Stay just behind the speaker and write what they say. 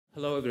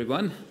Hello,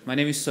 everyone. My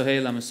name is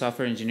Sohail. I'm a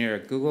software engineer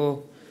at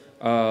Google.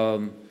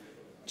 Um,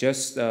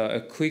 just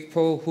a quick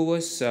poll. Who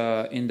was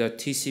in the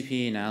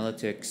TCP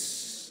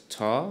analytics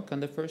talk on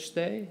the first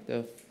day?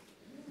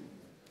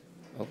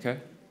 Okay,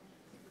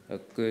 a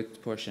good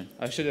portion.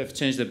 I should have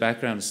changed the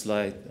background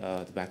slide,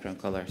 the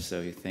background color, so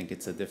you think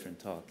it's a different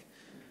talk.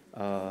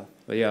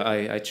 But yeah,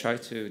 I try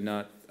to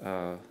not,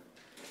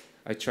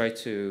 I try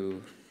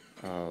to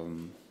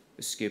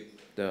skip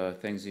the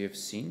things you've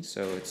seen,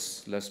 so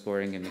it's less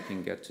boring and you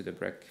can get to the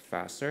break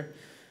faster.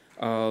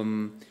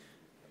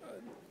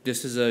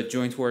 This is a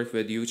joint work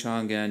with Yu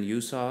Chang and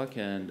Yusak,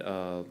 and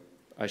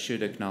I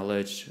should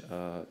acknowledge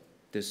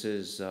this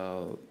is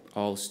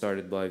all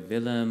started by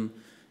Willem.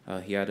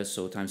 He added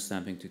so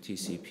timestamping to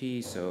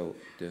TCP, so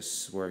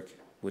this work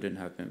wouldn't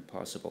have been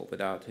possible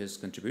without his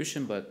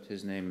contribution, but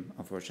his name,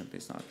 unfortunately,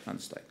 is not on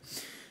the slide.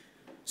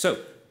 So,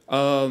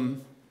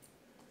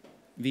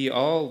 we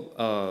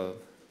all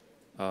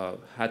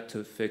had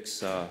to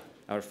fix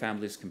our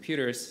family's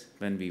computers.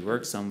 When we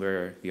work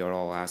somewhere, we are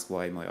all asked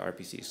why my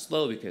RPC is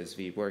slow because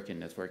we work in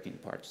networking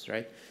parts,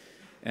 right?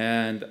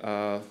 And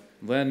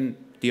when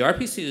the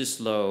RPC is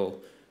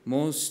slow,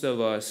 most of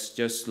us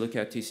just look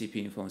at TCP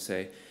info and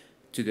say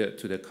to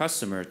the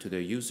customer, to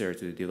the user,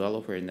 to the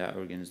developer in that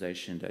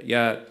organization that,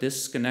 yeah,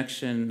 this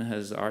connection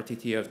has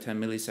RTT of 10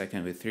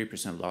 milliseconds with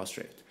 3% loss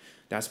rate.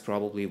 That's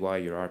probably why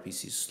your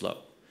RPC is slow.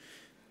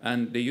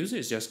 And the user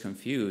is just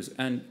confused.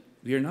 And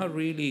we are not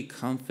really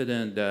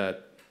confident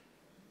that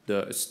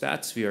the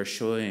stats we are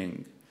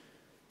showing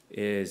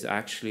is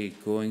actually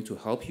going to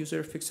help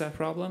user fix that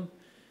problem.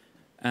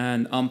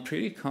 And I'm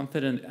pretty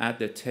confident at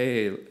the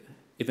tail,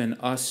 even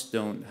us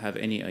don't have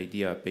any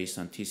idea based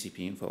on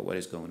TCP info what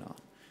is going on.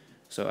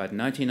 So at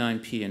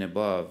 99p and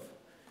above,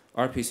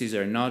 RPCs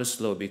are not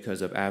slow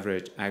because of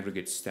average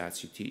aggregate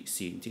stats you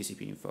see in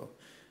TCP info.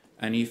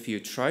 And if you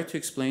try to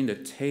explain the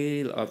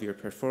tail of your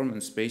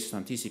performance based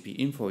on TCP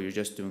info, you're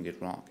just doing it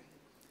wrong.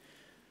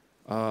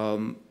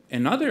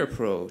 Another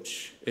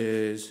approach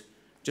is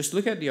just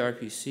look at the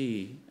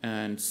RPC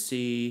and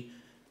see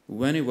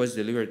when it was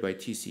delivered by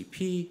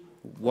TCP,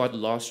 what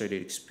loss rate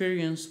it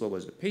experienced, what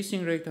was the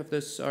pacing rate of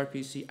this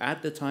RPC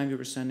at the time you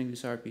were sending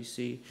this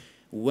RPC,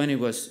 when it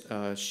was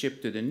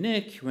shipped to the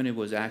NIC, when it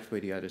was acted by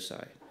the other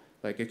side.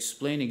 Like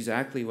explain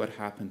exactly what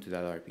happened to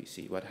that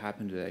RPC, what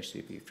happened to the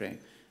HTTP frame.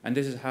 And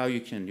this is how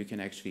you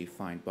can actually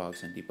find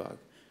bugs and debug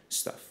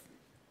stuff.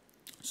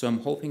 So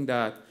I'm hoping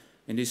that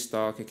in this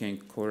talk, I can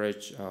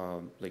encourage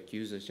like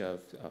usage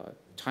of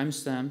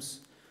timestamps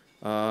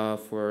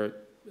for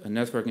a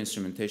network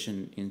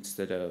instrumentation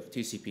instead of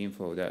TCP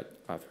info that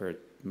I've heard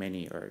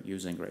many are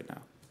using right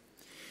now.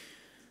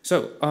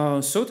 So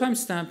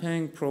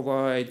timestamping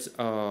provides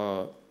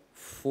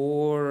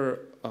four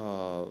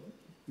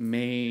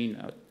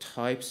main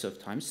types of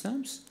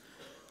timestamps.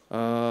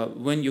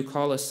 When you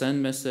call a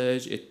send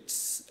message,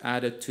 it's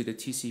added to the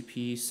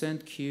TCP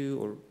send queue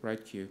or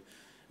write queue,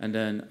 and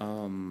then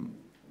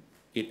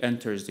it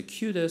enters the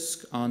queue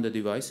disk on the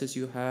devices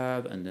you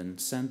have and then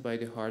sent by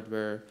the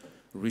hardware,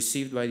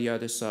 received by the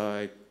other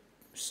side.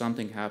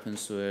 Something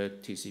happens to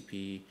it,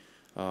 TCP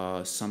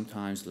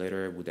sometimes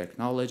later would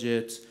acknowledge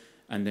it,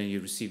 and then you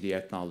receive the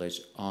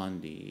acknowledge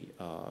on the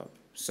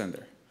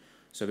sender.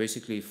 So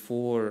basically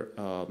four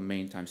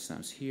main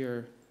timestamps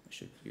here. I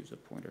should use a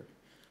pointer.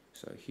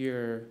 So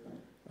here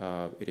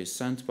it is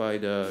sent by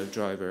the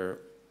driver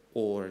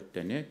or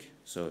the NIC,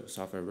 so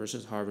software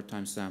versus hardware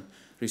timestamp,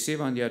 receive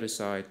on the other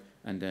side,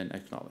 and then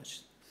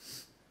acknowledged.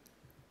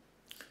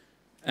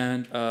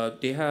 And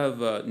they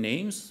have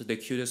names. The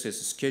QDIS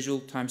is a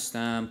scheduled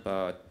timestamp.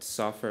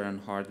 Software and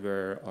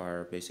hardware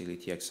are basically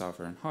TX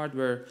software and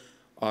hardware.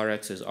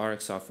 RX is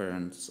RX software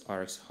and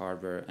RX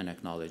hardware, and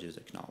acknowledge is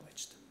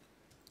acknowledged.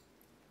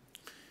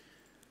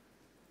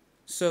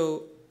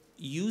 So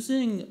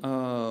using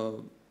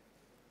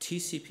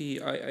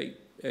TCP, I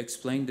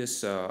explained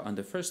this on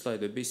the first slide,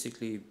 but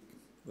basically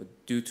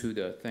due to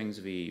the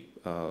things we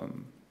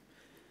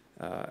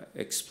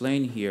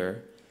explain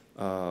here,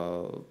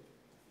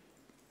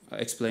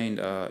 explained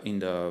in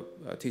the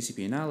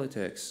TCP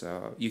analytics,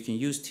 you can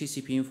use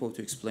TCP info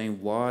to explain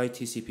why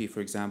TCP, for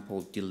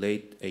example,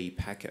 delayed a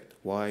packet,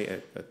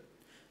 why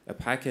a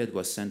packet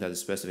was sent at a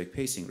specific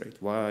pacing rate,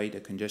 why the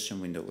congestion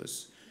window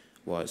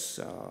was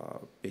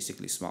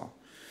basically small.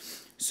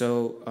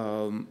 So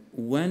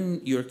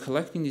when you're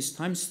collecting these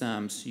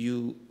timestamps,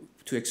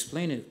 to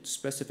explain a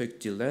specific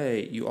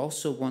delay, you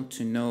also want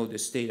to know the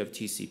state of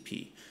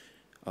TCP.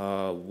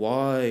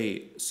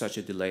 Why such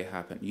a delay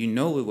happened. You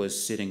know it was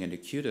sitting in the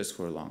queue disk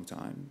for a long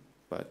time,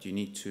 but you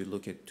need to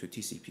look at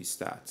TCP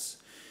stats.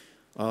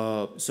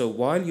 So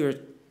while you're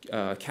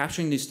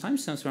capturing these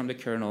timestamps from the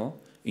kernel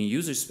in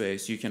user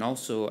space, you can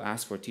also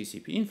ask for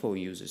TCP info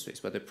in user space.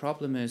 But the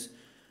problem is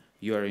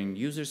you are in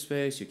user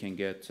space, you can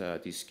get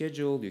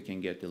descheduled, you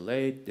can get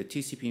delayed. The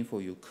TCP info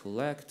you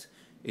collect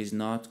is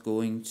not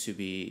going to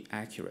be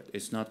accurate.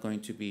 It's not going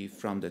to be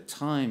from the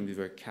time we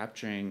were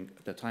capturing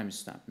the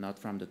timestamp, not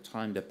from the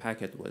time the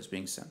packet was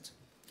being sent.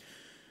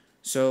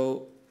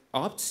 So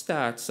Opt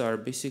stats are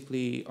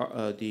basically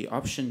the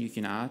option you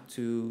can add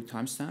to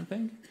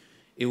timestamping.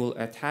 It will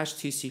attach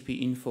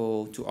TCP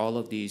info to all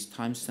of these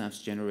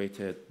timestamps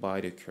generated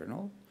by the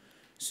kernel.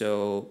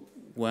 So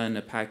when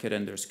a packet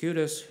enters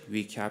QoS,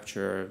 we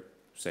capture,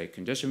 say,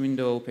 congestion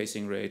window,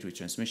 pacing rate,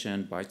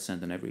 retransmission, byte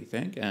sent, and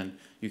everything, and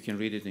you can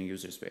read it in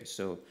user space.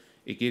 So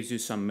it gives you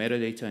some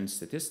metadata and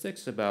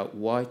statistics about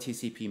why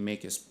TCP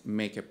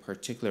make a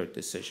particular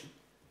decision.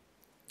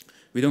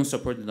 We don't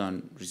support it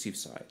on receive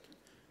side.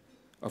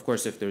 Of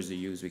course, if there's a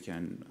use, we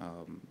can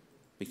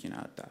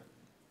add that.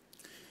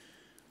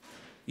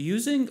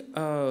 Using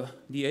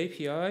the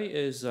API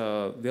is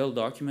well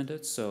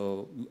documented,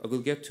 so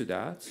we'll get to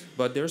that.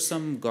 But there's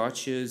some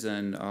gotchas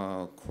and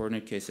corner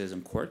cases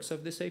and quirks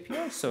of this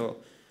API, so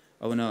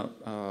I want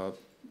to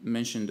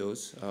mention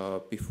those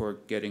before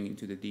getting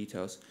into the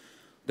details.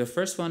 The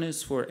first one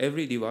is for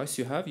every device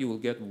you have, you will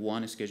get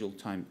one scheduled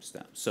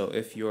timestamp. So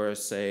if you're,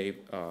 say,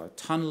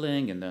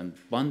 tunneling and then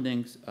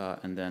bonding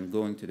and then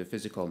going to the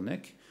physical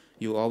NIC,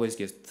 you always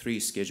get 3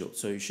 scheduled.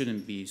 So you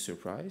shouldn't be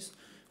surprised.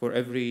 For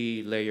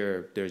every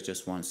layer, there's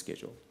just one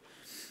schedule.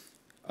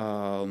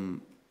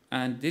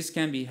 And this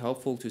can be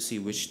helpful to see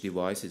which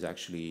device is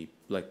actually,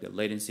 like the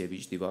latency of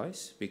each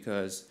device,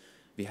 because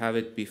we have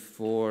it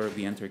before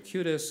we enter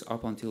QoS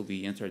up until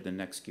we enter the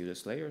next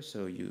QoS layer,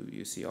 so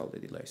you see all the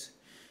delays.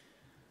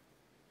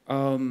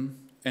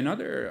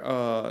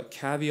 Another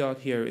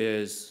caveat here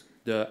is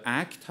the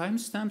ACK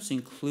timestamps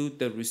include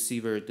the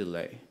receiver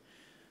delay.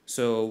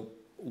 So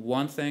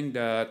one thing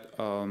that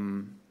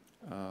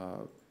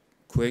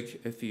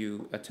Quick, if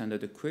you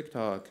attended the Quick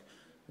talk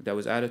that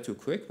was added to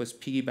Quick, was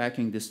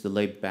piggybacking this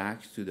delay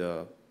back to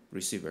the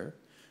receiver,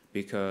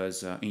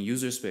 because in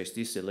user space,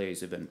 this delay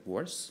is even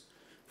worse.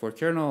 For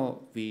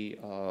kernel, we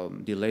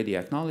delay the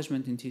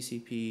acknowledgement in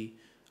TCP.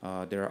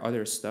 There are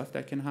other stuff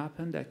that can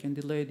happen that can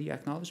delay the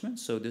acknowledgement.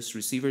 So this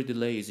receiver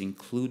delay is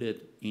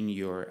included in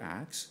your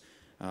ACKs,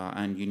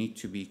 and you need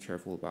to be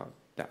careful about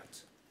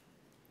that.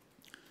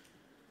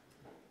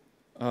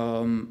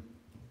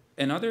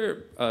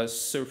 Another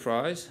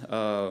surprise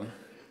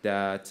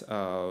that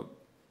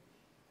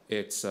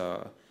it's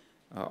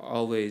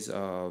always,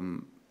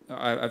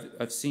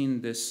 I've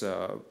seen this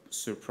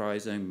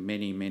surprising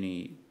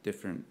many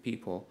different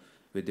people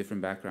with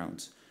different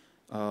backgrounds.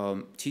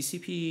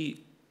 TCP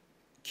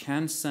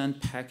can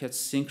send packets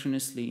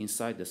synchronously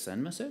inside the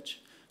send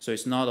message, so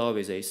it's not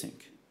always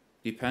async.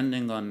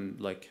 Depending on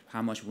like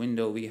how much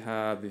window we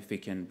have, if we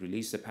can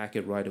release the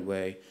packet right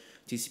away,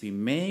 TCP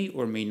may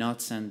or may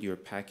not send your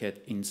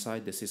packet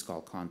inside the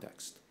syscall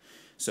context.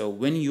 So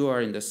when you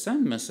are in the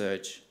send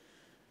message,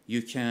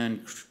 you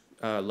can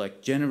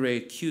like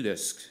generate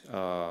QDisk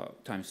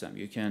timestamp.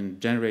 You can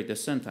generate the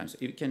send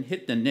timestamp. You can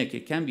hit the NIC.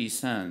 It can be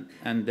sent,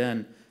 and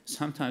then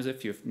sometimes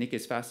if your NIC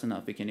is fast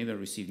enough, it can even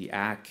receive the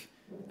ACK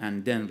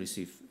and then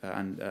receive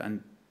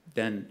and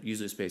then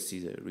user space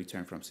sees a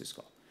return from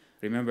syscall.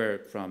 Remember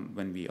from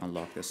when we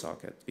unlock the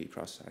socket, we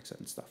process access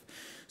and stuff.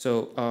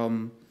 So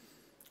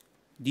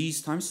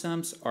these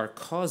timestamps are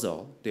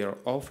causal. They are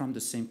all from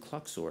the same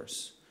clock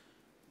source.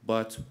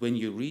 But when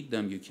you read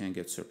them, you can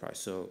get surprised.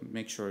 So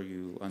make sure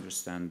you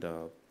understand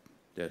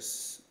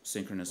this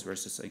synchronous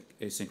versus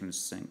asynchronous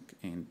sync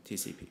in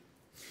TCP.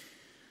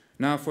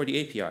 Now for the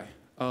API.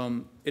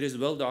 It is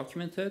well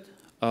documented.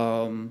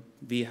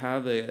 We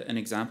have an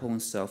example in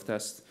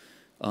self-test.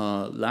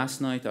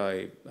 Last night,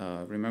 I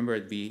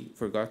remembered we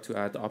forgot to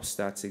add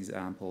opstats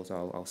examples.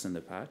 I'll send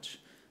a patch.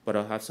 But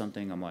I'll have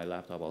something on my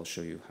laptop. I'll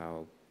show you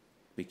how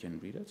we can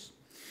read it.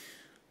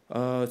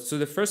 So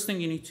the first thing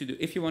you need to do,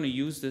 if you want to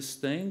use this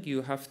thing,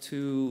 you have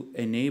to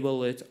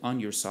enable it on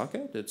your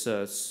socket. It's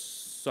a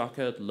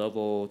socket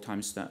level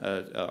timestamp,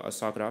 a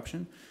socket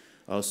option.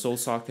 Sole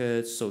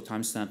socket, so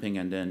timestamping,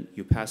 and then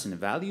you pass in a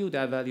value.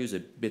 That value is a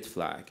bit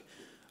flag.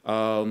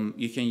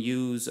 You can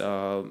use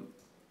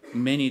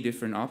many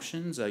different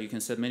options. You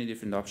can set many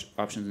different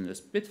options in this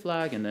bit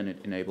flag, and then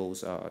it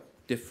enables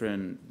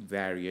different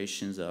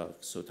variations of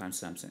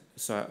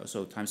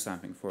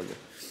timestamping for you.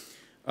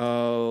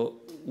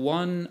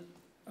 One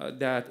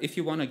that if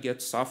you want to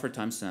get software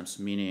timestamps,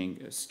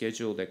 meaning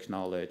scheduled,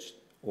 acknowledged,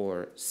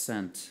 or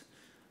sent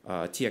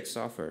TX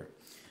software,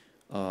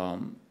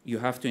 you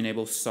have to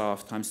enable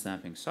soft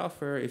timestamping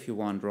software. If you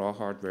want raw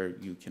hardware,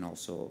 you can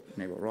also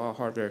enable raw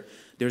hardware.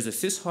 There's a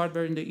sys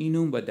hardware in the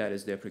enum, but that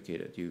is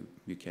deprecated. You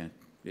can't,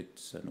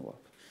 it's no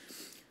up.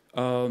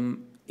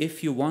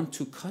 If you want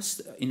to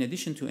in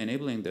addition to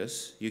enabling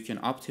this, you can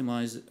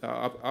optimize,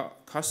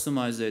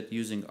 customize it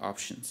using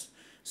options.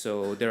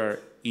 So there are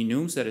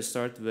enums that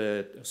start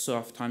with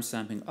soft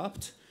timestamping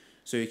opt.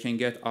 So you can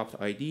get opt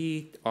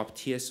ID, opt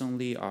TS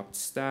only, opt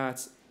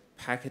stats,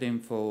 packet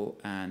info,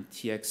 and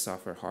TX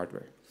software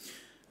hardware.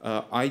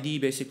 ID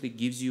basically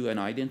gives you an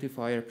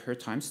identifier per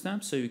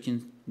timestamp, so you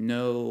can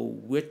know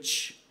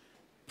which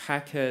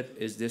packet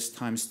is this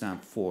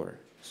timestamp for.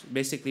 So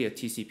basically a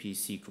TCP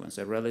sequence,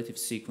 a relative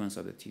sequence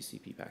of the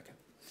TCP packet.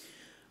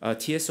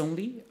 TS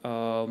only,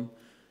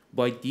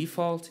 By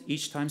default,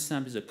 each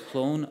timestamp is a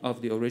clone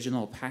of the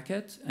original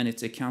packet, and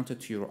it's accounted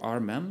to your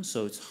RMEM,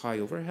 so it's high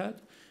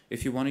overhead.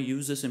 If you want to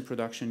use this in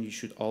production, you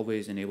should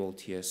always enable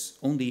TS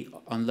only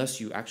unless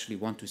you actually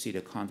want to see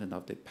the content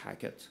of the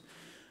packet.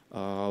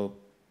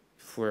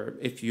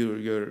 If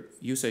your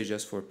usage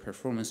is for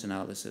performance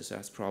analysis,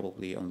 that's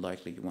probably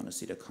unlikely you want to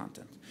see the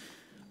content.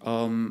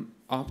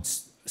 Opt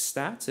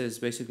stats is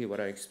basically what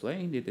I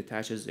explained. It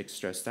attaches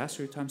extra stats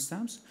to your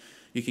timestamps.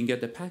 You can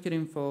get the packet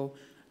info.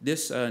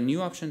 This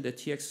new option, the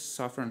TX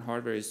software and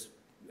hardware, is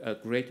a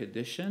great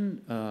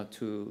addition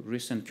to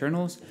recent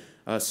kernels.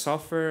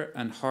 Software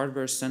and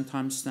hardware send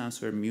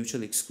timestamps were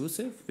mutually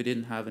exclusive. We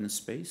didn't have any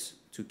space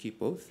to keep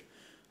both.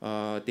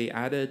 They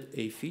added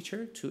a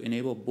feature to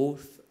enable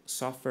both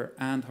software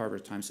and hardware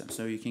timestamps.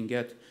 So you can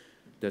get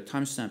the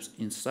timestamps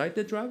inside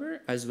the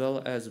driver as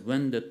well as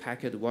when the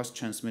packet was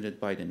transmitted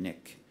by the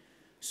NIC.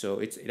 So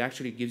it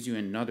actually gives you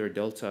another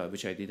delta,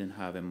 which I didn't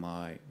have in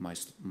my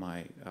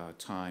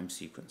time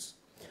sequence.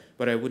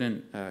 But I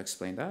wouldn't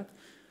explain that.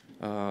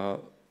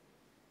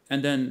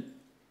 And then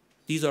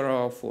these are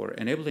all for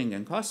enabling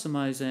and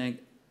customizing.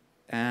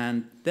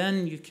 And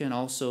then you can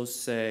also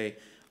say,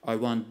 I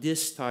want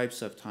these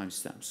types of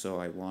timestamps. So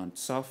I want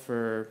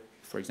software,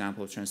 for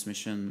example,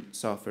 transmission,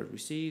 software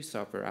receive,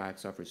 software act,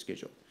 software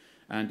schedule.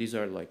 And these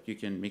are like, you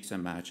can mix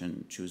and match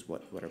and choose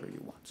whatever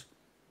you want.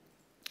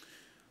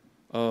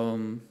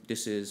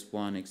 This is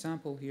one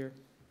example here,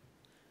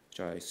 which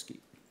I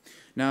skip.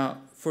 Now,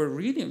 for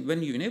reading,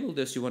 when you enable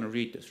this, you want to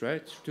read this,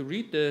 right? To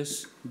read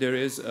this, there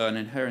is an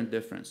inherent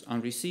difference.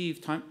 On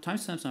receive,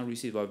 timestamps on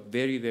receive are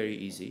very, very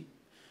easy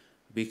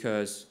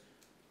because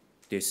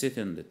they sit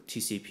in the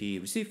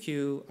TCP receive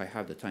queue. I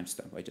have the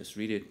timestamp. I just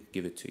read it,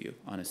 give it to you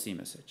on a C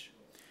message.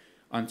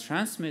 On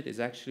transmit is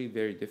actually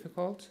very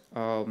difficult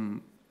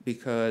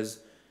because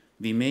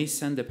we may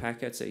send the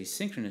packets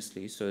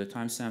asynchronously, so the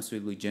timestamps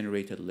will be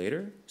generated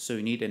later. So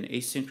you need an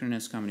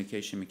asynchronous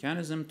communication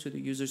mechanism to the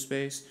user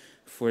space.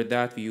 For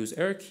that, we use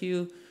error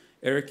queue.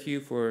 Error queue,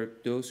 for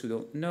those who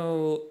don't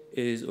know,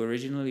 is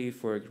originally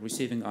for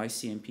receiving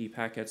ICMP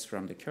packets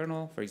from the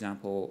kernel. For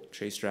example,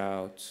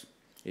 traceroute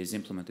is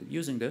implemented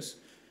using this.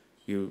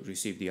 You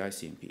receive the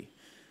ICMP.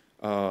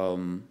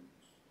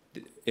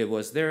 It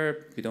was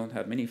there. We don't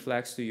have many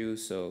flags to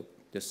use, so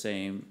the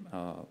same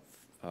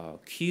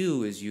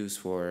queue is used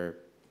for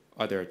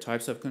other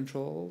types of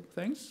control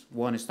things.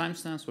 One is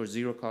timestamps for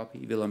zero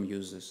copy. Willem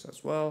uses this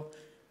as well.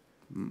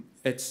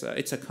 It's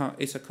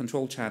a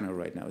control channel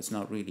right now. It's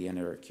not really an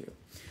error queue.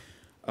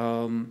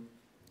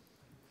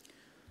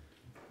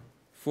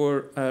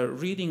 For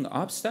reading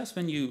op stats,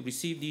 when you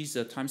receive these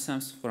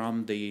timestamps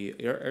from the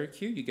error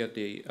queue, you get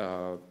the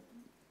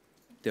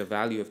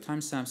value of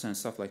timestamps and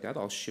stuff like that.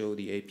 I'll show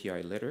the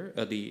API later,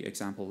 the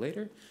example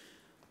later.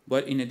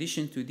 But in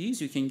addition to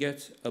these, you can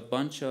get a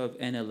bunch of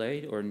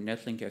NLA or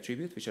netlink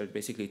attributes, which are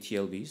basically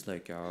TLVs,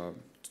 like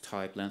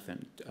type, length,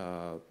 and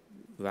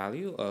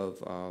value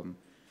of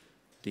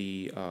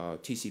the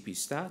TCP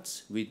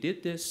stats. We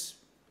did this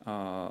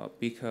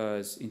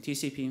because in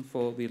TCP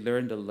info, we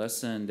learned a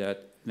lesson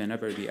that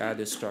whenever we add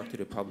a struct to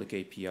the public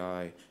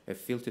API, a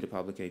field to the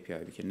public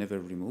API, we can never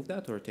remove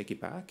that or take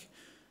it back.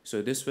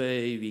 So this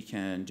way, we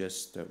can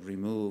just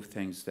remove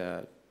things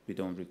that we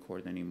don't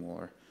record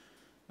anymore,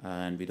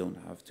 and we don't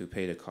have to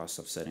pay the cost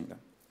of setting them.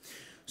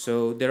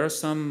 So there are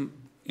some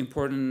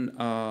important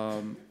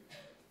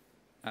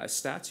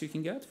stats you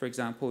can get. For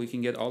example, you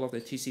can get all of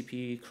the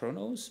TCP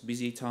chronos,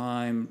 busy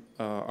time,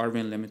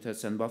 RWIN limited,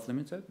 sendbuff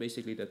limited,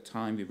 basically the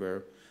time we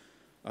were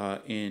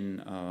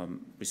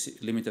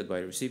limited by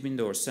receive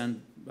window, or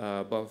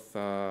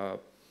sendbuff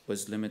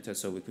was limited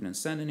so we couldn't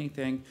send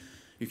anything.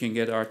 You can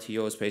get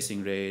RTO,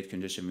 spacing rate,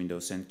 condition window,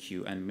 send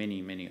queue, and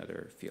many, many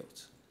other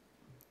fields.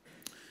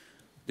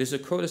 There's a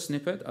code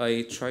snippet.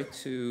 I tried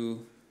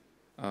to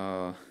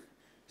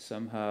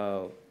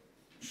somehow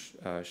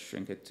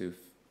shrink it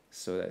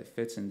so that it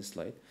fits in the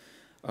slide.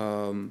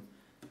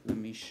 Let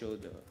me show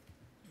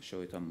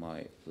it on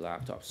my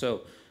laptop.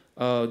 So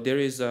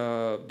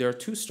there are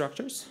two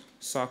structures: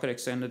 socket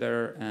extended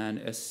error and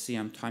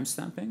SCM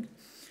timestamping.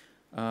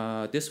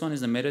 This one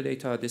is the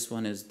metadata. This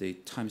one is the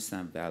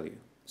timestamp value.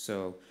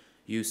 So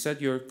you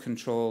set your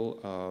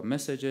control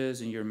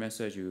messages in your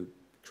message. You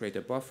create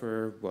a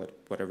buffer,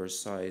 whatever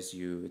size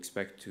you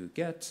expect to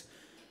get.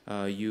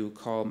 You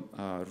call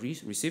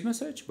receive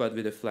message, but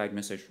with a flag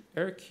message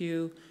error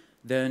queue.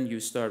 Then you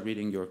start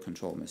reading your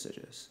control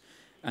messages.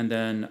 And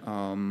then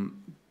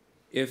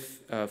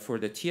if for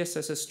the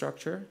TSS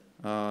structure,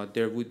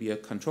 there would be a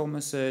control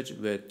message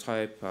with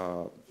type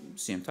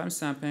CM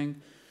timestamping,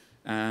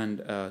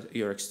 and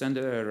your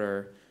extended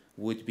error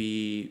would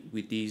be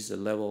with these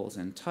levels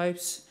and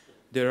types.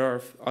 There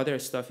are other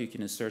stuff you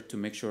can insert to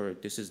make sure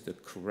this is the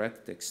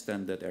correct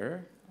extended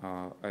error.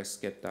 I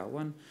skipped that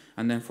one.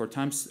 And then for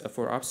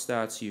op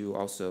stats, you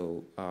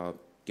also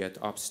get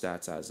op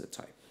stats as a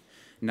type.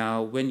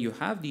 Now, when you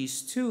have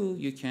these two,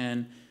 you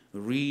can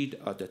read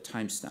the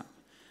timestamp.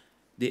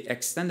 The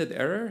extended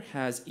error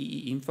has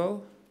EE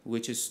info,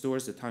 which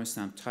stores the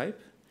timestamp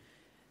type.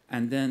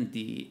 And then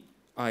the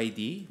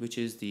ID, which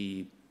is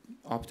the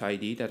opt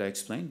ID that I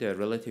explained, the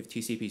relative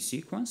TCP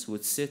sequence,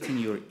 would sit in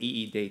your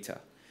EE data.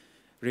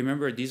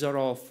 Remember, these are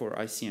all for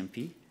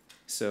ICMP.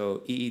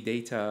 So EE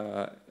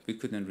data, we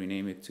couldn't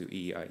rename it to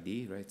EE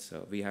ID, right?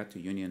 So we had to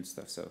union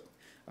stuff. So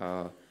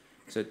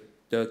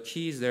the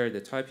key is there,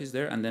 the type is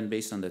there, and then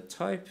based on the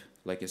type,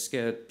 like a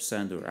skip,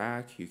 send, or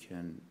ACK, you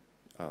can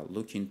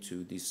look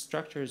into these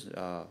structures,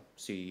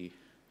 see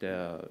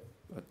the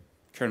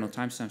kernel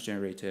timestamps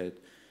generated,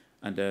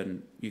 and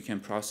then you can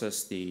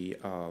process the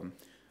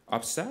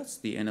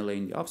opstats, the NLA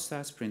in the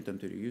opstats, print them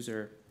to the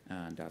user,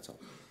 and that's all.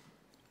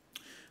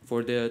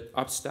 For the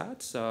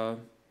opstats,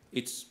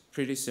 it's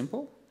pretty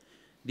simple.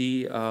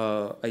 The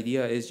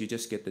idea is you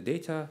just get the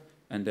data,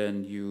 and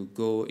then you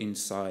go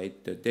inside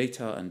the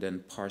data and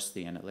then parse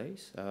the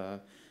NLAs.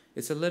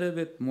 It's a little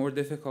bit more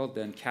difficult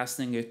than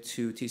casting it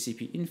to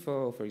TCP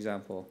info, for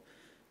example,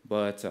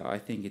 but I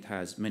think it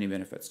has many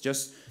benefits.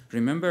 Just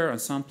remember, on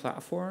some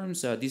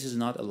platforms, this is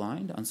not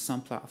aligned. On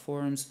some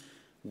platforms,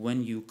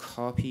 when you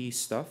copy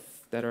stuff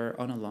that are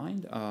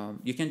unaligned,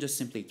 you can just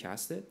simply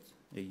cast it.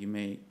 You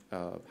may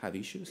have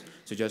issues,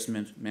 so just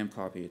mem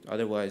copy it.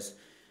 Otherwise,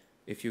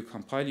 if you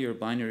compile your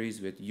binaries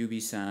with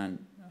UBSAN,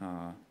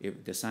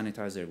 if the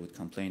sanitizer would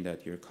complain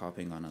that you're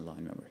copying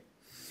unaligned memory.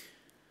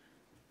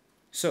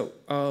 So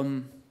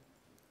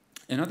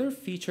another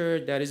feature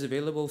that is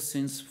available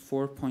since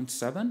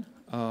 4.7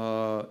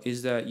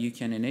 is that you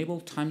can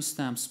enable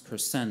timestamps per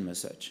send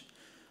message.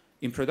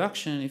 In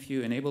production, if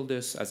you enable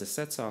this as a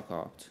set sock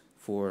opt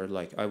for,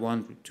 like, I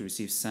want to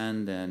receive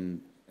send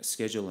and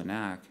schedule an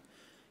ACK,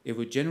 it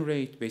would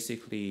generate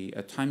basically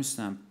a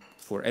timestamp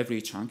for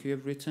every chunk you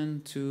have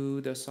written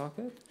to the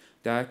socket.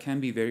 That can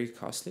be very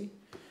costly.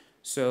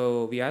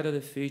 So we added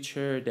a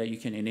feature that you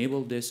can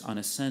enable this on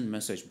a send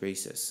message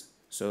basis.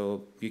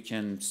 So you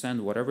can send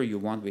whatever you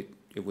want with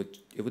it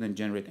wouldn't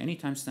generate any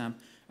timestamp.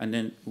 And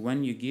then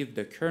when you give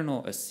the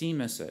kernel a C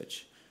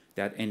message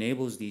that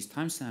enables these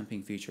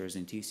timestamping features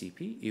in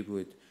TCP, it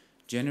would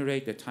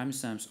generate the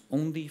timestamps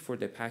only for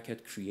the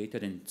packet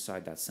created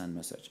inside that send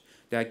message.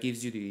 That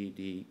gives you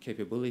the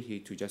capability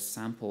to just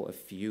sample a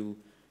few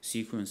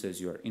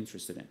sequences you are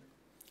interested in.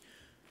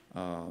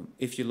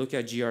 If you look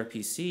at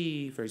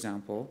gRPC, for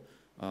example,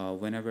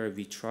 whenever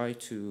we try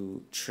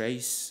to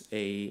trace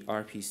a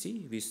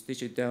RPC, we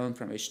stitch it down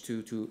from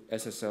H2 to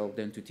SSL,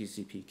 then to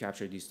TCP,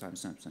 capture these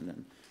timestamps, and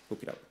then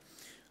hook it up.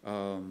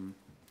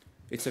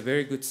 It's a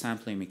very good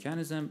sampling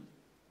mechanism.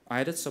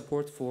 I added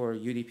support for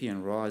UDP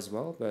and RAW as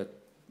well, but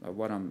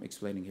what I'm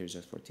explaining here is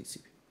just for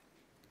TCP.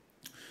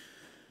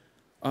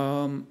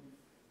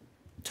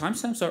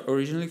 Timestamps are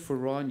originally for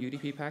RAW and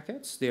UDP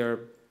packets. They are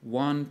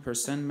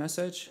 1%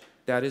 message.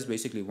 That is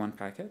basically one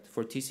packet.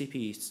 For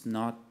TCP, it's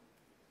not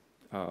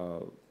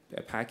a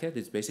packet.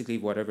 It's basically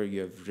whatever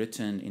you have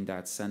written in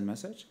that send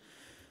message.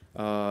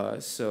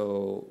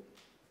 So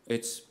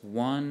it's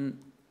one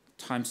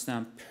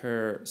timestamp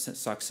per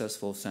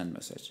successful send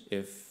message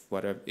if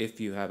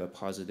you have a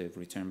positive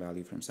return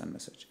value from send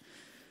message.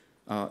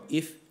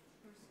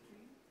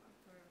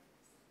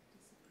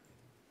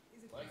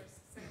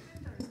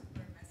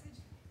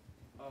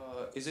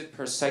 Is it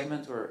per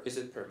segment or is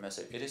it per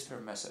message? It is per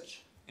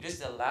message. It is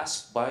the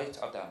last byte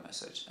of that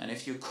message. And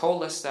if you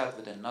coalesce that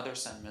with another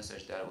send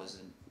message that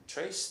wasn't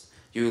traced,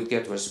 you will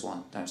get just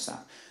one timestamp.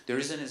 The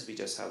reason is we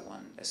just have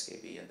one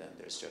SKB and then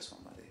there's just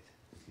one metadata.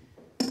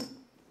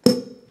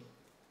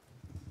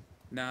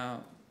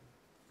 Now,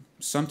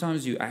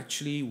 sometimes you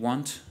actually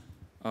want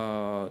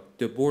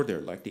the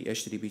border, like the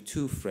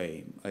HTTP2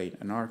 frame,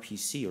 an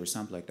RPC or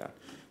something like that.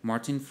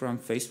 Martin from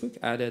Facebook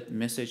added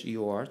message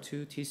EOR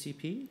to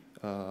TCP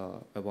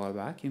a while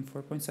back in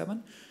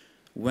 4.7.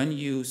 When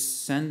you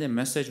send a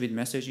message with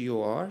message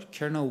EOR,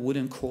 kernel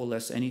wouldn't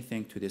coalesce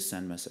anything to this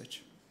send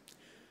message.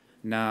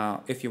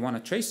 Now, if you want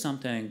to trace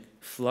something,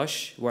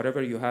 flush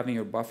whatever you have in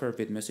your buffer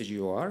with message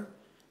EOR.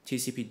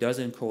 TCP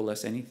doesn't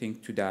coalesce anything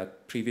to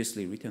that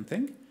previously written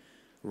thing.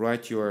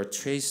 Write your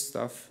trace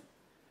stuff,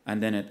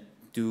 and then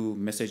do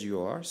message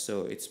EOR.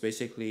 So it's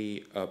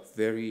basically a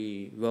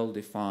very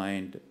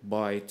well-defined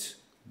byte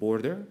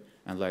border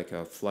and like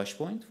a flush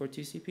point for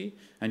TCP,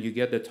 and you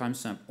get the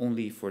timestamp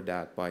only for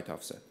that byte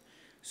offset.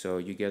 So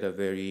you get a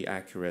very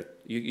accurate,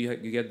 you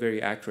get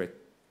very accurate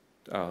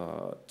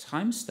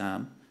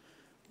timestamp,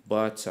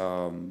 but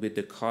with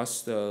the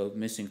cost of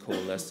missing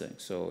coalescing.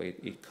 So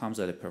it comes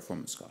at a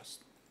performance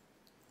cost.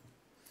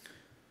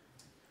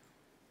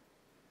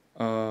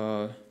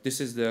 This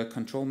is the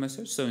control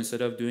message. So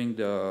instead of doing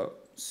the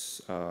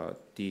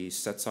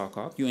set sock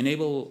op, you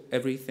enable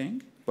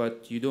everything,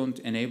 but you don't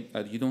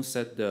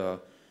set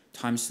the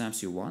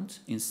timestamps you want.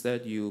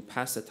 Instead, you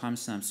pass the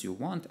timestamps you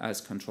want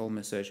as control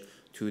message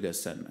to the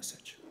send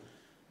message,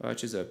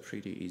 which is a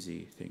pretty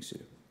easy thing to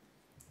do.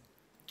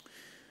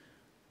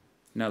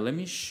 Now let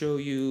me show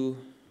you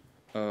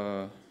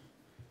the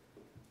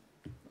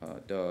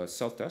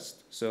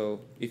self-test.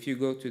 So if you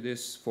go to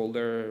this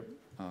folder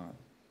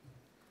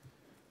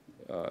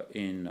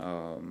in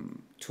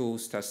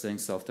tools, testing,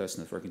 self-test,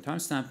 networking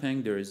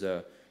timestamping, there is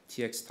a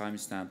TX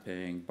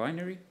timestamping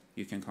binary.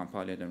 you can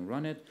compile it and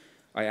run it.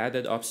 I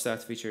added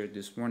upstat feature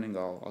this morning.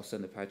 I'll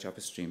send the patch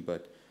upstream,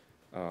 but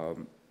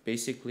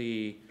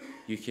basically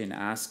you can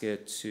ask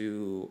it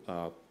to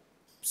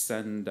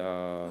send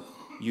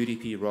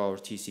UDP raw or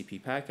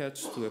TCP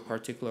packets to a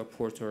particular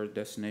port or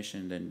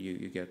destination, then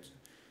you get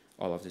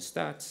all of the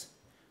stats.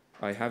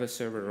 I have a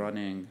server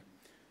running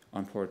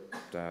on port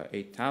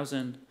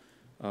 8000.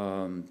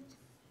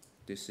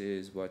 This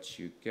is what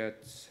you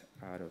get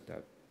out of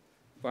that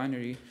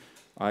binary.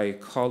 I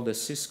called the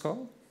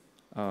syscall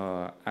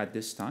at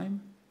this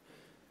time.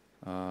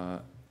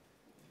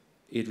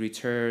 It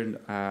returned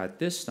at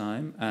this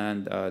time,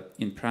 and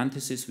in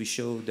parentheses we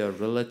show the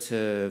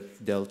relative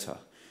delta.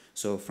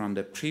 So from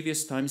the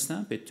previous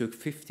timestamp, it took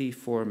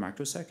 54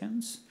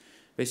 microseconds.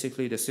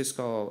 Basically, the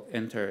syscall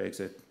enter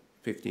exit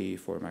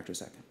 54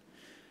 microseconds.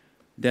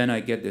 Then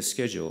I get the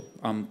schedule.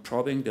 I'm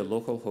probing the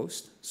local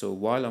host. So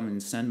while I'm in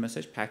send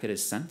message, packet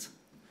is sent.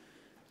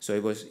 So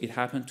it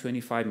happened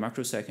 25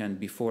 microseconds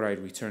before I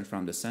returned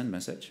from the send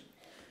message.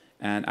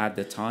 And at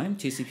the time,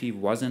 TCP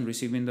wasn't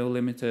receive window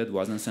limited,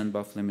 wasn't send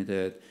buff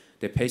limited.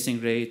 The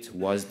pacing rate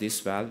was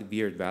this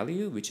weird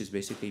value, which is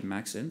basically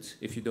max int.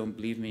 If you don't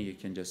believe me, you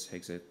can just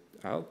exit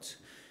out.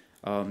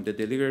 The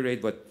delivery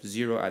rate was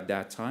 0 at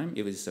that time.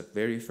 It was the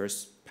very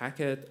first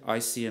packet.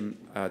 ICM,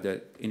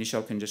 the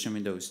initial congestion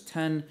window is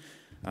 10.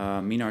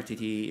 Mean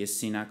RTT is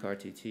CNAC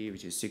RTT,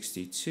 which is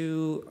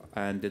 62,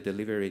 and the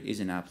delivery rate is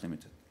in app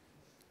limited.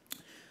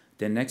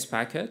 The next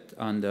packet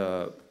on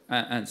the,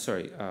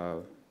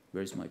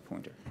 where's my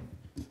pointer?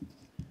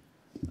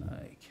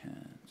 I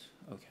can't,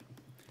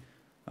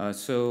 okay.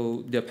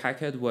 So the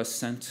packet was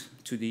sent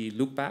to the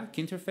loopback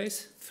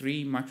interface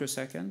 3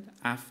 microseconds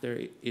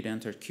after it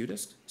entered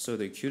QDISC. So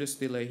the QDISC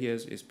delay here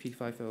is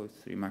P50,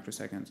 3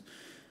 microseconds.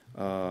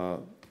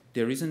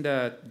 The reason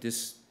that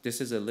this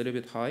is a little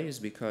bit high is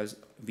because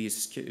we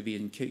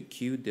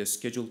queued the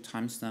scheduled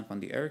timestamp on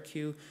the error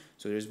queue.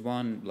 So there's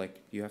one,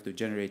 like you have to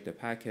generate the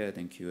packet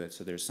and queue it.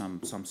 So there's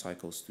some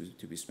cycles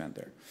to be spent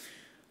there.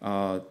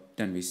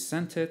 Then we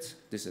sent it.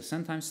 This is a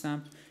send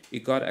timestamp.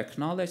 It got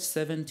acknowledged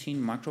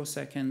 17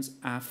 microseconds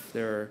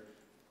after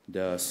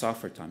the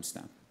software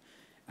timestamp.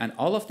 And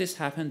all of this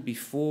happened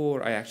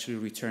before I actually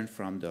returned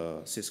from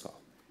the syscall,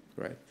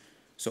 right?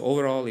 So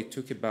overall, it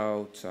took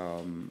about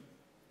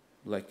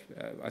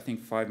I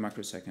think 5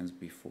 microseconds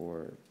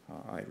before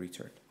I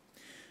returned.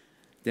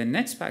 The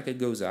next packet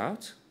goes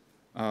out.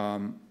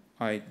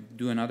 I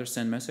do another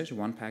send message,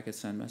 1 packet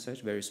send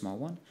message, very small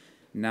one.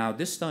 Now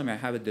this time I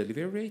have a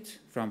delivery rate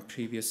from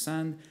previous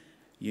send.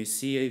 You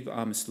see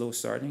I'm slow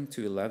starting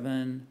to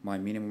 11. My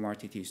minimum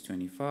RTT is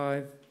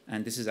 25,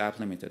 and this is app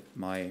limited.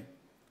 My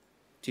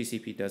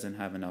TCP doesn't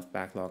have enough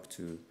backlog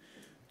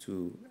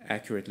to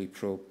accurately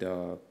probe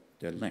the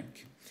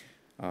link.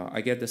 I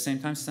get the same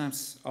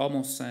timestamps,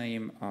 almost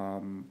same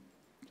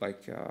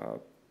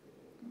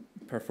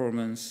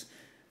performance,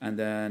 and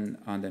then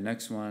on the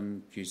next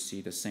one you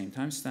see the same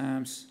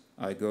timestamps.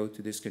 I go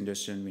to this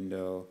congestion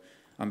window.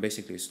 I'm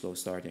basically slow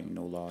starting,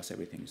 no loss,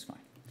 everything is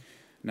fine.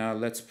 Now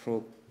let's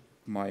probe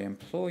my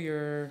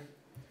employer.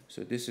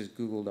 So this is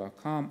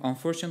google.com.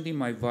 Unfortunately,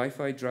 my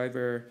Wi-Fi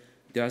driver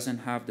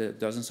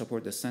doesn't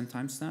support the send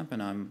timestamp,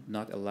 and I'm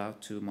not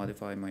allowed to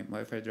modify my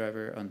Wi-Fi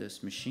driver on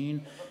this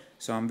machine.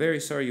 So I'm very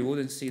sorry you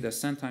wouldn't see the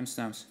send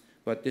timestamps,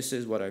 but this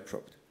is what I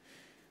probed.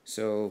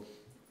 So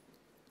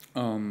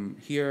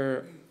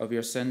here we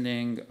are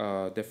sending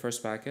the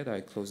first packet.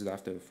 I closed it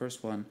after the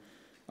first one.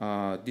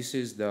 This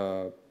is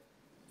the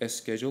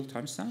scheduled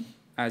timestamp.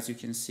 As you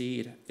can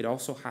see, it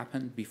also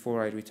happened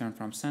before I returned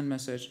from send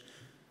message,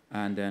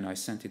 and then I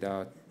sent it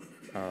out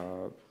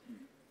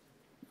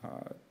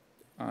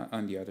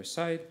on the other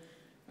side.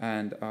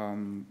 And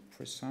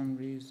for some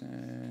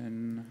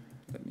reason,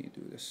 let me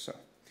do this.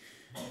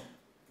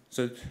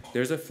 So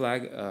there's a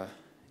flag.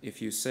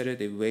 If you set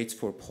it, it waits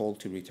for poll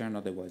to return.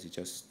 Otherwise, it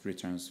just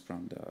returns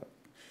from the.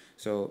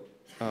 So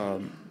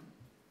where's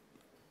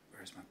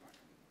my point?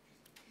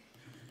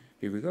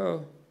 Here we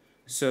go.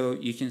 So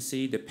you can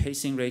see the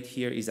pacing rate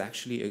here is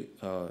actually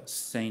a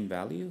sane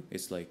value.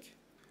 It's like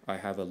I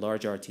have a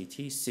large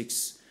RTT,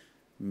 6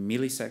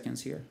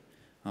 milliseconds here.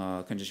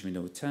 Congestion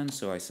window 10,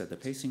 so I set the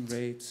pacing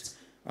rates.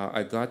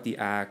 I got the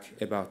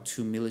ACK about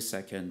 2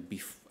 milliseconds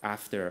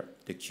after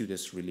the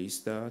QDISC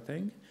released the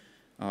thing.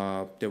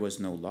 There was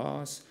no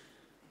loss.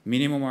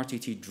 Minimum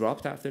RTT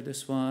dropped after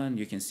this one.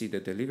 You can see the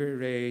delivery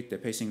rate. The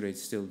pacing rate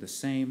is still the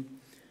same.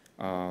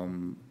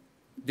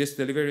 This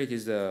delivery rate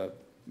is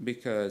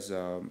because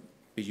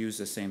we use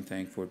the same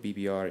thing for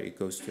BBR. It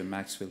goes to a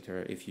max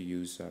filter if you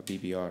use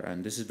BBR.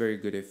 And this is very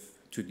good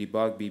to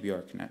debug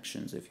BBR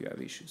connections if you have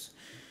issues.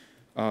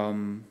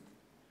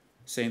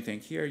 Same thing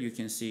here. You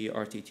can see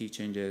RTT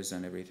changes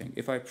and everything.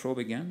 If I probe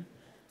again,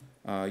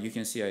 you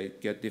can see I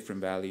get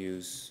different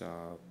values,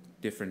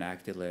 different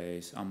ACK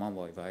delays. I'm on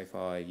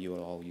Wi-Fi. You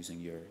are all using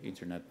your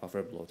internet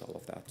buffer bloat, all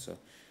of that. So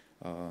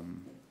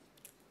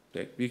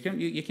you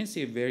can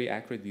see a very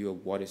accurate view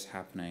of what is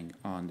happening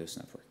on this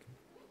network.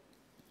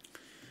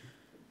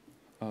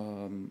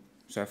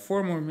 So I have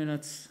 4 more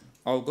minutes.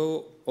 I'll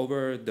go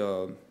over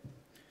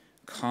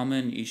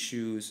common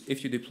issues.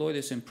 If you deploy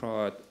this in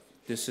prod,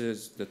 this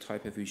is the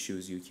type of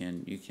issues you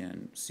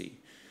can see.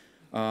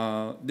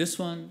 This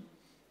one,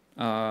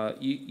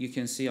 you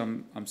can see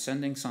I'm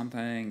sending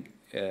something.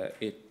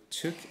 It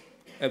took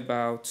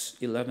about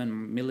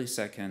 11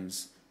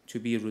 milliseconds to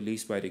be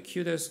released by the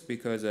QDisk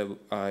because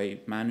I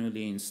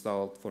manually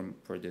installed,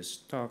 for this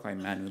talk, I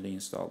manually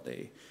installed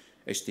a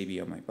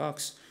HDB on my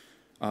box.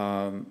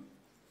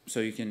 So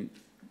you can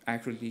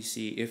accurately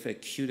see if a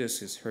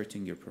QDisk is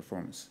hurting your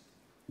performance.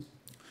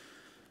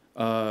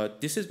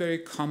 This is very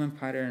common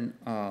pattern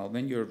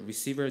when your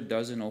receiver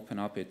doesn't open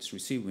up its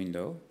receive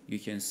window. You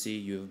can see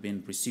you've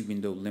been receive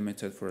window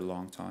limited for a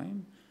long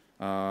time.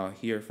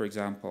 Here, for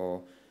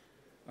example,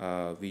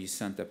 we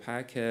sent a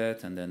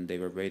packet and then they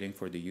were waiting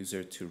for the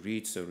user to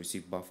read, so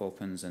receive buff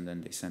opens and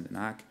then they send an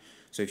ACK.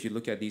 So if you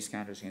look at these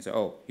counters, you can say,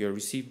 oh, your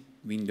receive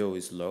window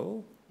is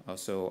low.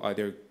 So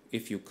either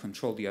if you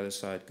control the other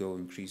side, go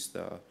increase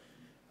the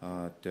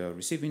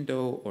receive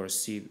window, or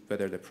see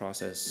whether the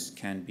process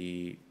can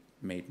be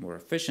made more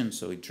efficient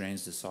so it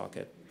drains the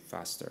socket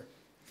faster.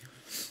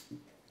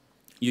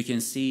 You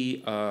can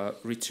see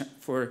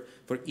for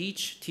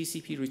each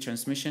TCP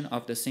retransmission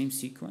of the same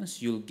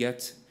sequence, you'll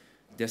get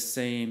the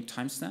same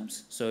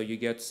timestamps. So you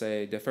get,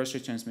 say, the first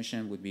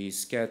retransmission would be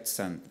SCED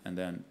send, and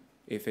then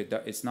if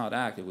it's not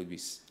ACK, it would be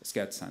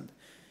SCED send.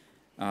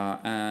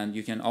 And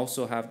you can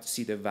also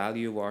see the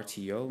value of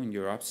RTO in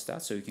your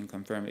upstat, so you can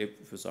confirm if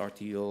it was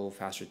RTO,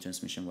 fast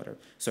retransmission, whatever.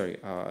 Sorry,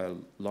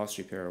 loss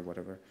repair or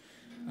whatever.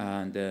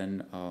 And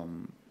then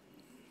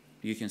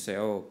you can say,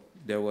 oh,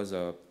 there was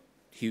a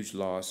huge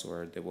loss,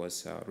 or there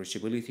was a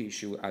reachability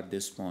issue at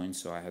this point,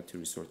 so I had to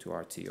resort to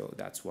RTO.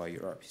 That's why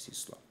your RPC is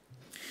slow.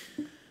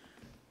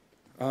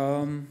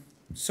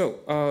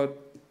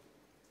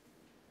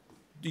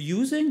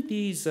 Using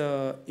these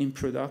in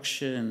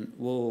production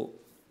will,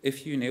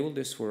 if you enable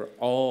this for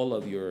all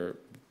of your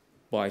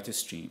byte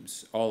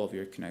streams, all of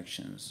your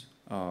connections,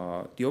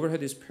 the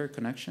overhead is per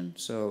connection.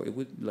 So it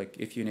would, like,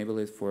 if you enable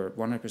it for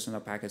 100%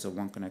 of packets of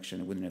one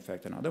connection, it wouldn't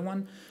affect another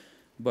one.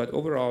 But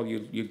overall,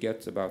 you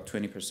get about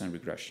 20%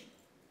 regression.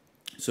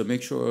 So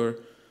make sure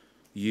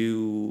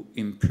you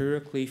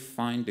empirically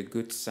find a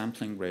good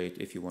sampling rate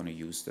if you want to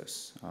use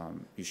this.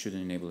 You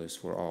shouldn't enable this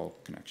for all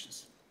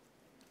connections.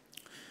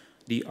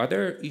 The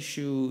other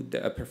issue,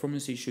 a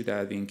performance issue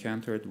that we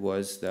encountered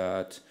was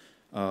that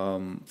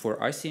for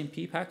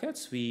ICMP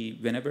packets,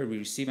 whenever we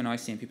receive an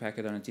ICMP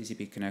packet on a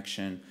TCP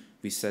connection,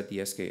 we set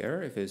the SK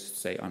error if it's,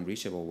 say,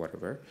 unreachable,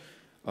 whatever.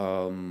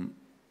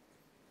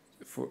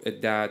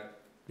 That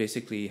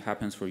basically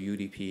happens for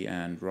UDP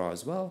and RAW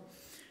as well.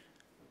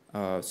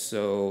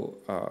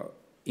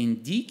 In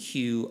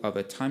DQ of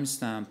a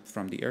timestamp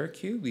from the error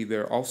queue, we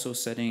were also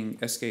setting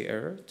SK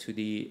error to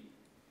the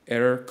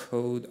error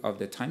code of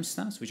the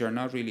timestamps, which are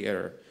not really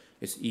error.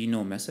 It's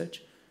no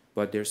message,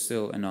 but there's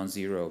still a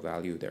non-zero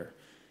value there.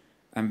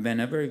 And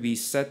whenever we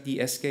set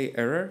the SK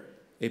error,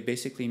 it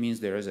basically means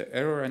there is an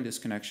error in this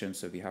connection,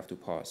 so we have to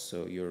pause.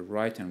 So your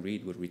write and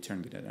read would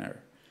return with an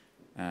error,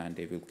 and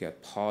they will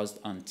get paused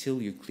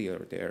until you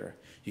clear the error.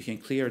 You can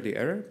clear the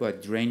error by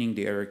draining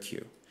the error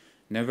queue.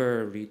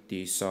 Never read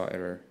the SAW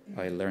error.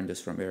 I learned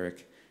this from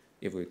Eric.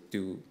 It would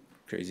do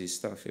crazy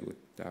stuff. It would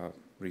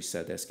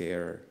reset SK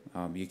error.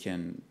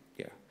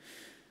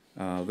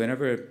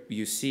 Whenever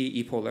you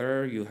see ePOL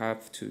error, you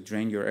have to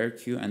drain your error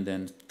queue and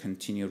then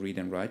continue read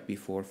and write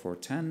before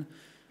 410.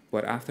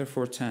 But after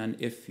 410,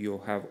 if you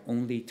have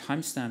only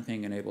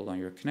timestamping enabled on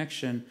your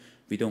connection,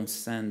 we don't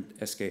send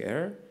SK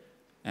error,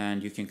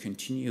 and you can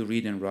continue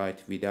read and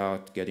write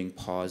without getting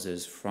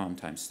pauses from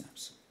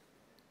timestamps.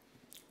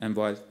 And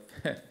while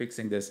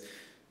fixing this,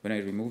 when I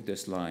removed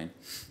this line,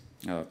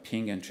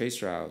 ping and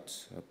trace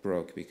route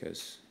broke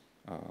because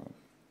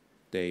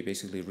they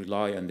basically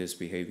rely on this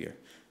behavior.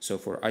 So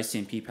for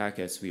ICMP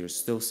packets, we are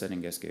still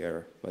setting SK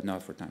error, but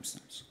not for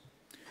timestamps.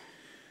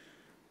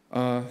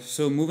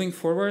 So moving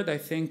forward, I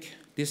think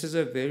this is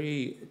a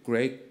very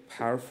great,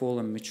 powerful,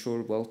 and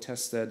mature,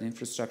 well-tested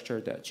infrastructure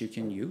that you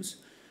can use.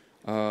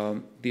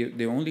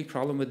 The only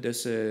problem with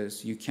this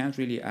is you can't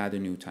really add a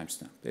new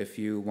timestamp. If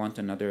you want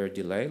another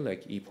delay,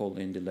 like ePOL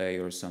in delay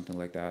or something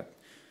like that,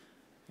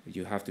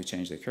 you have to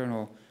change the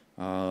kernel.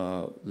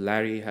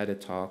 Larry had a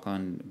talk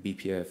on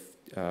BPF,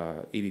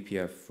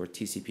 eBPF for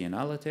TCP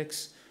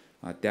analytics.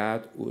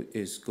 That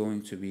is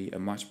going to be a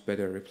much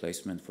better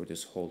replacement for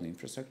this whole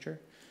infrastructure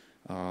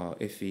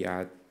if we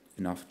add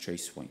enough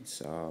trace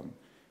points.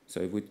 So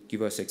it would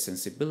give us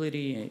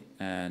extensibility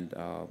and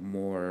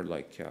more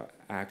like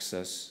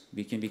access.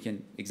 We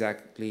can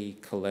exactly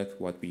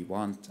collect what we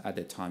want at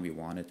the time we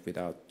want it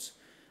without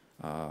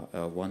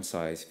a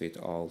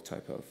one-size-fits-all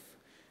type of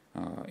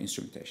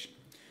instrumentation.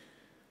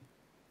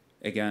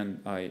 Again,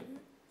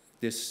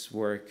 this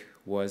work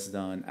was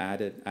done,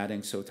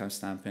 adding SO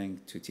timestamping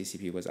to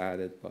TCP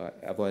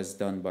was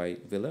done by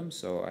Willem,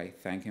 so I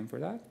thank him for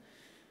that.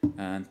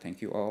 And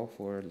thank you all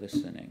for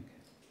listening.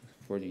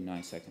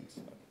 49 seconds.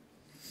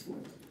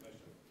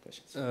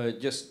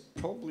 Questions? Just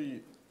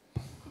probably,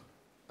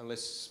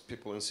 unless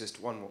people insist,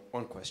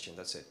 one question,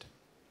 that's it.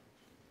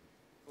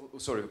 Oh,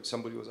 sorry,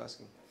 somebody was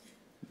asking.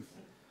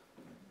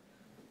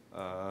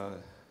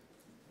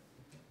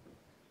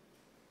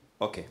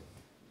 Okay.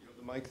 You have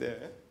the mic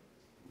there.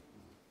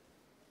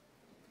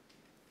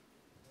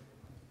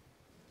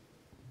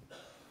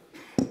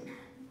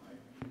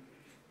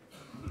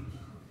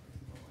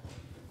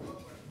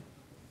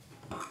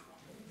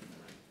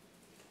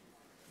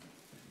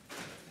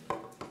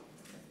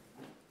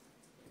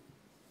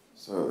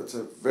 So it's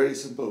a very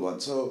simple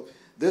one. So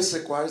this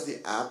requires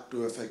the app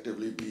to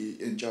effectively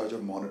be in charge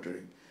of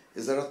monitoring.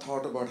 Is there a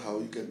thought about how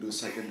you can do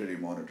secondary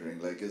monitoring?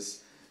 Like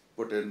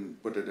put it in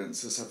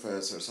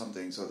SysFS or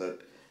something so that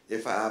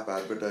if an app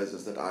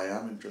advertises that I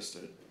am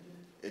interested,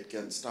 it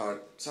can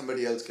start,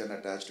 somebody else can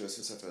attach to a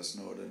SysFS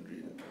node and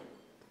read it.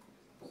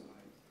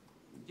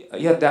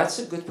 Yeah, that's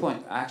a good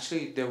point.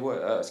 Actually, there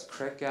was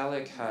Craig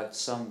Gallic had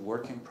some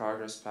work in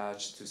progress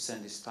patch to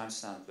send this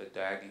timestamp with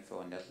DAG info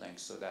and netlink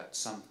so that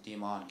some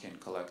daemon can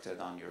collect it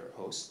on your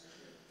host.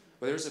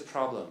 But there's a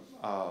problem.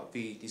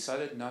 We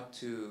decided not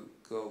to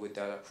go with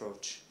that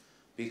approach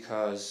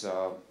because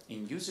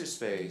in user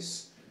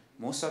space,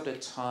 most of the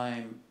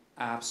time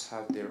apps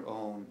have their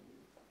own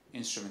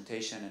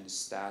instrumentation and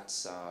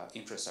stats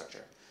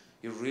infrastructure.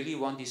 You really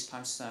want these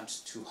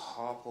timestamps to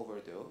hop over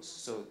those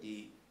so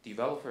the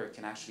developer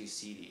can actually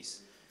see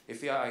these.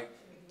 If I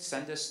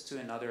send this to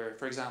another,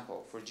 for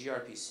example, for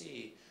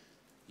gRPC,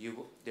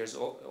 there's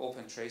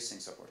open tracing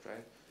support,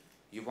 right?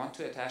 You want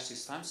to attach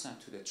this timestamp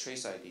to the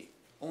trace ID.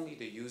 Only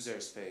the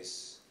user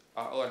space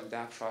or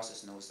that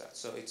process knows that.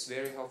 So it's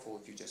very helpful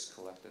if you just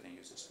collect it in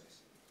user space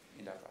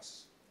in that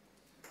process.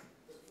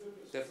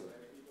 Definitely.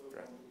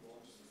 Right.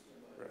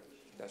 Right.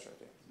 That's right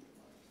there.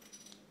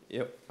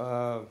 Yep.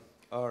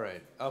 All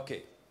right.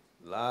 Okay.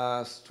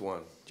 Last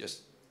one.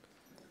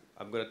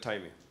 I'm going to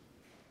time you.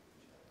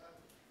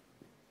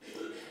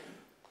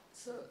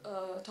 So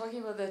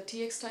talking about the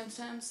TX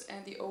timestamps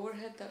and the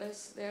overhead that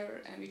is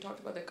there, and we talked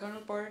about the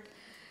kernel part.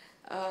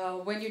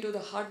 When you do the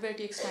hardware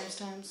TX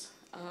timestamps,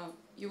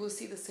 you will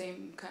see the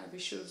same kind of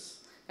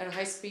issues at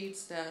high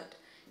speeds that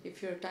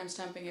if you're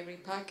timestamping every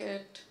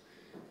packet.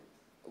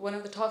 One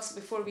of the talks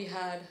before we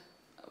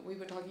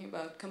were talking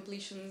about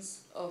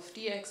completions of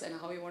TX and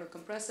how you want to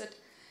compress it.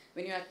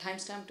 When you add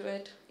timestamp to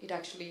it, it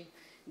actually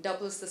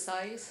doubles the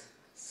size.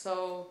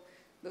 So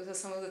those are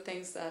some of the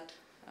things that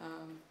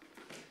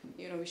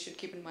we should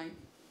keep in mind.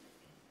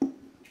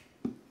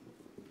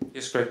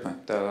 Yes, great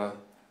point. The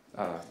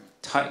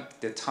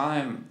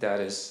time that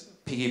is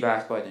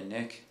piggybacked by the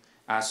NIC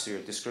as to your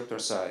descriptor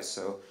size,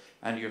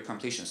 and your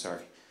completion,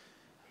 sorry.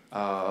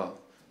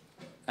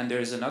 And there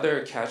is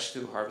another catch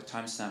to hardware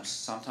timestamps.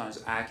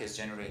 Sometimes ACK is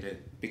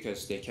generated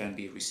because they can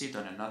be received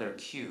on another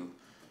queue.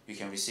 You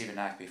can receive an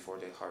ACK before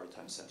the hardware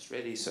timestamp is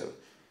ready, so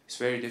it's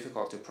very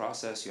difficult to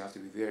process. You have to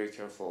be very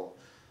careful.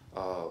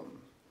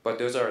 But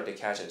those are the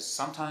catches.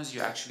 Sometimes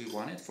you actually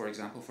want it, for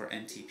example, for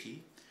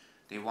NTP.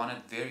 They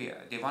wanted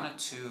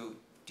to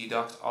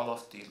deduct all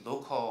of the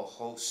local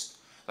host,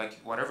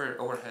 like whatever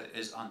overhead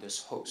is on this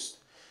host.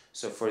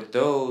 So for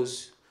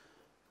those,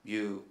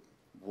 you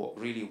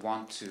really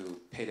want to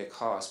pay the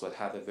cost but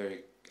have a very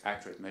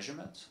accurate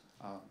measurement.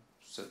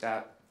 So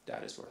that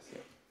is worth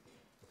it.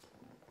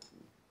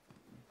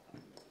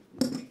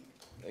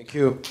 Thank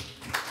you.